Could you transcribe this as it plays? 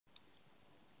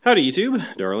Howdy YouTube,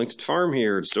 Darlingtonfarm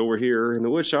here. Still we're here in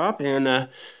the wood shop, and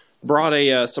brought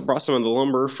some of the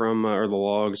lumber from or the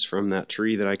logs from that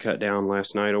tree that I cut down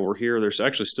last night over here. There's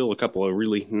actually still a couple of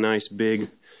really nice big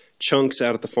chunks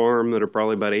out at the farm that are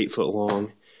probably about 8 foot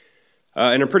long,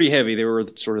 and are pretty heavy. They were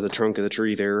sort of the trunk of the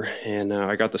tree there, and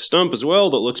I got the stump as well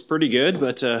that looks pretty good.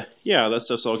 But yeah, that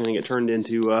stuff's all going to get turned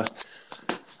into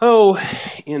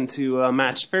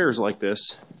matched pairs like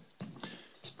this.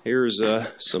 Here's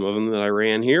some of them that I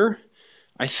ran here.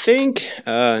 I think,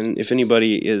 if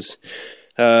anybody is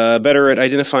better at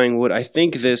identifying wood, I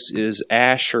think this is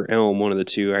ash or elm, one of the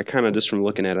two. I kind of, just from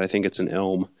looking at it, I think it's an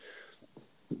elm.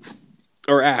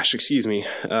 Or ash, excuse me.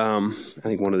 I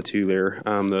think one of the two there.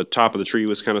 The top of the tree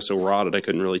was kind of so rotted I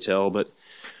couldn't really tell, but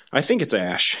I think it's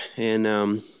ash. And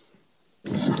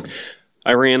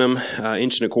I ran them 1.25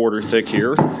 inches thick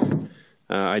here.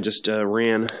 I just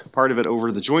ran part of it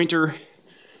over the jointer,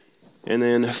 and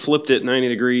then flipped it 90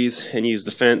 degrees and used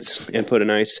the fence and put a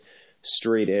nice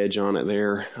straight edge on it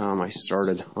there. I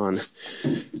started on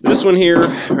this one here,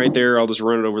 right there. I'll just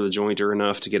run it over the jointer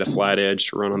enough to get a flat edge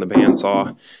to run on the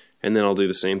bandsaw, and then I'll do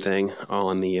the same thing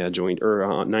on the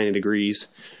 90 degrees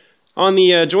on the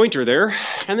jointer there,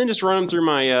 and then just run them through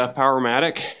my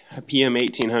Powermatic PM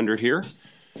 1800 here.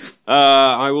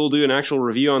 I will do an actual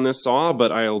review on this saw,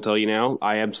 but I'll tell you now,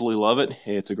 I absolutely love it.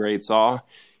 It's a great saw.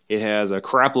 It has a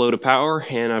crap load of power,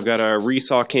 and I've got a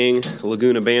Resaw King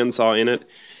Laguna bandsaw in it.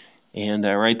 And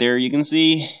right there you can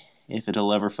see, if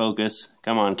it'll ever focus,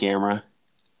 come on camera.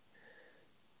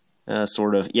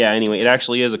 Sort of, yeah, anyway, it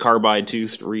actually is a carbide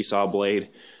toothed Resaw blade.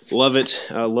 Love it,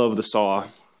 love the saw.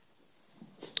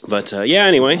 But yeah,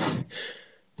 anyway,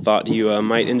 thought you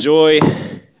might enjoy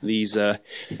these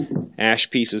ash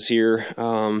pieces here.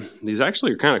 These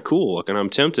actually are kind of cool looking. I'm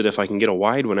tempted if I can get a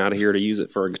wide one out of here to use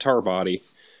it for a guitar body.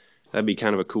 That'd be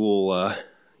kind of a cool,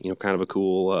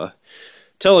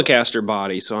 Telecaster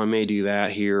body. So I may do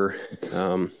that here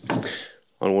on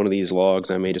one of these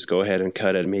logs. I may just go ahead and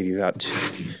cut it maybe about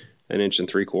 1.75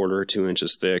 inches or 2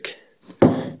 inches thick,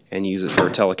 and use it for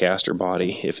a Telecaster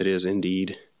body if it is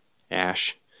indeed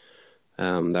ash.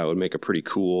 That would make a pretty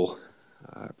cool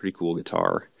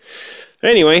guitar.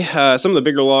 Anyway, some of the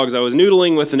bigger logs, I was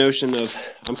noodling with the notion of,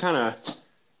 I'm kind of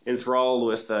enthralled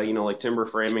with, like timber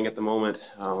framing at the moment.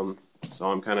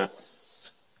 So I'm kind of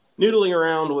noodling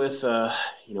around with,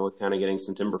 with kind of getting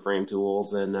some timber frame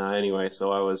tools. And anyway,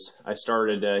 so I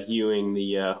started hewing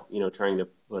the, trying to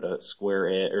put a square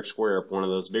up one of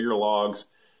those bigger logs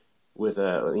with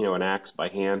an axe by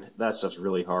hand. That stuff's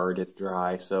really hard. It's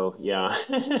dry. So yeah,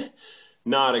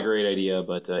 not a great idea,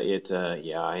 but I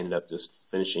ended up just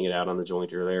finishing it out on the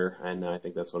jointer there, and I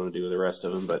think that's what I'm gonna do with the rest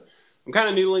of them. But I'm kind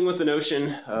of noodling with the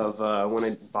notion of when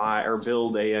I buy or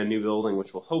build a new building,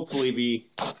 which will hopefully be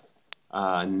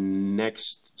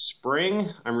next spring.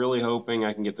 I'm really hoping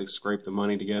I can scrape the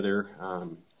money together,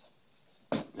 and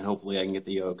hopefully I can get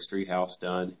the Oak Street house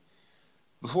done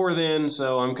before then.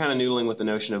 So I'm kind of noodling with the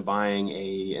notion of buying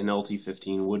an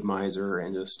LT15 wood miser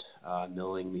and just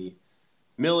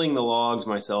milling the logs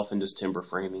myself and just timber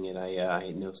framing it. I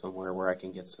know somewhere where I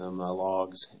can get some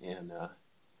logs, and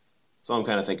so I'm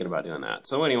kind of thinking about doing that.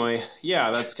 So anyway,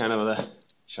 yeah, that's kind of the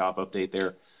shop update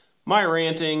there. My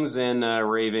rantings and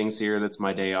ravings here. That's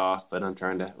my day off, but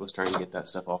was trying to get that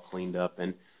stuff all cleaned up.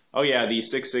 And oh yeah, the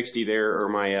 660 there, or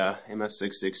my MS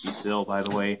 660 still, by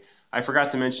the way, I forgot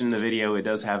to mention in the video, it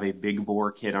does have a big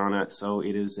bore kit on it. So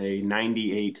it is a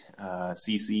 98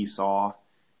 cc saw.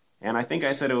 And I think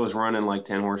I said it was running like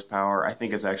 10 horsepower. I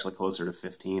think it's actually closer to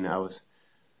 15. It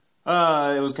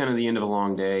was kind of the end of a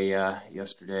long day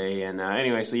yesterday. And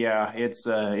anyway, so yeah, it's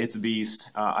a beast.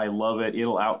 I love it.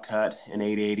 It'll outcut an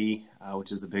 880,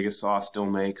 which is the biggest saw still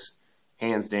makes,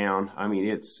 hands down. I mean,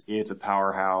 it's a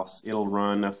powerhouse. It'll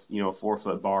run a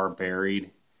 4-foot bar buried,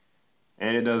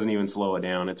 and it doesn't even slow it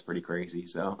down. It's pretty crazy.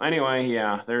 So anyway,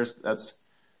 yeah, that's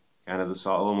kind of the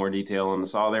saw. A little more detail on the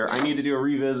saw there. I need to do a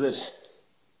revisit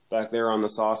back there on the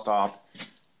saw stop.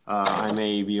 I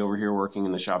may be over here working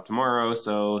in the shop tomorrow,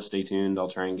 so stay tuned. I'll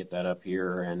try and get that up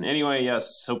here. And anyway,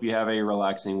 yes, hope you have a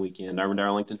relaxing weekend. I'm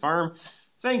Darlingtonfarm.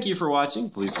 Thank you for watching.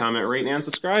 Please comment, rate, and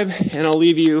subscribe, and I'll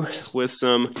leave you with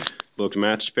some booked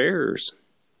matched pairs.